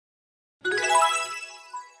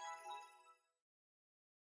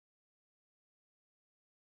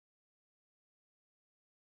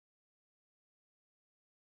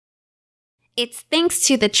It's thanks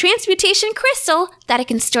to the transmutation crystal that it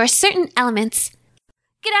can store certain elements.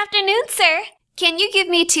 Good afternoon, sir. Can you give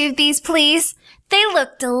me 2 of these, please? They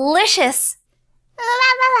look delicious. La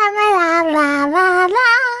la la la la la.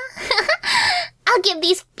 I'll give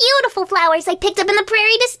these beautiful flowers I picked up in the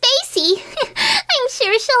prairie to Spaicy. I'm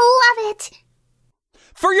sure she'll love it.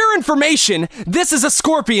 For your information, this is a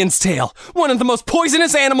scorpion's tail, one of the most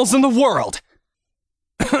poisonous animals in the world.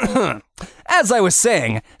 As I was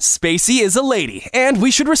saying, Spaicy is a lady, and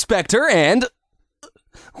we should respect her and...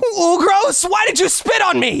 Oh, gross! Why did you spit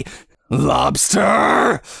on me?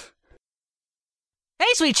 Lobster!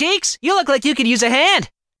 Hey, sweet cheeks! You look like you could use a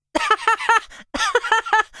hand!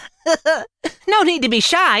 No need to be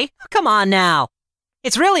shy. Come on now.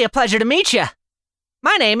 It's really a pleasure to meet you.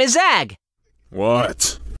 My name is Zag.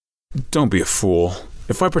 What? Don't be a fool.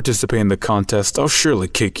 If I participate in the contest, I'll surely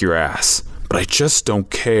kick your ass. But I just don't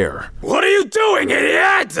care. What are you doing,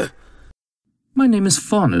 idiot? My name is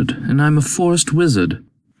Fawned, and I'm a forest wizard.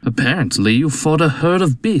 Apparently, you fought a herd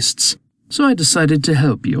of beasts, so I decided to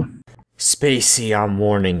help you. Spaicy, I'm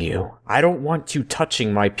warning you. I don't want you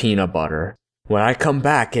touching my peanut butter. When I come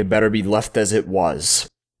back, it better be left as it was.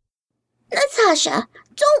 Natasha,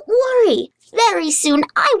 don't worry. Very soon,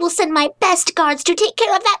 I will send my best guards to take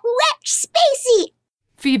care of that wretch, Spaicy.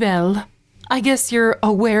 Fibell, I guess you're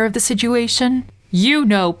aware of the situation? You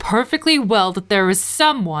know perfectly well that there is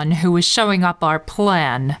someone who is showing up our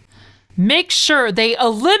plan. Make sure they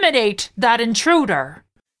eliminate that intruder.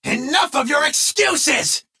 Enough of your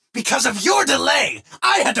excuses! Because of your delay,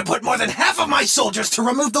 I had to put more than half of my soldiers to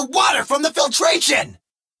remove the water from the filtration!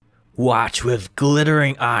 Watch with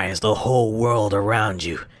glittering eyes the whole world around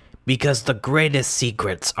you, because the greatest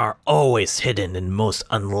secrets are always hidden in most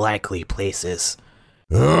unlikely places.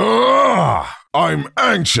 I'm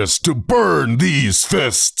anxious to burn these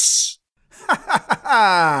fists!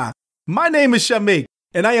 My name is Shamek,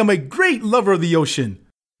 and I am a great lover of the ocean.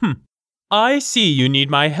 I see you need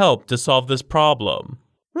my help to solve this problem.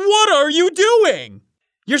 What are you doing?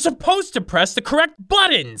 You're supposed to press the correct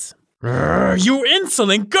buttons! You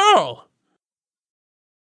insolent girl!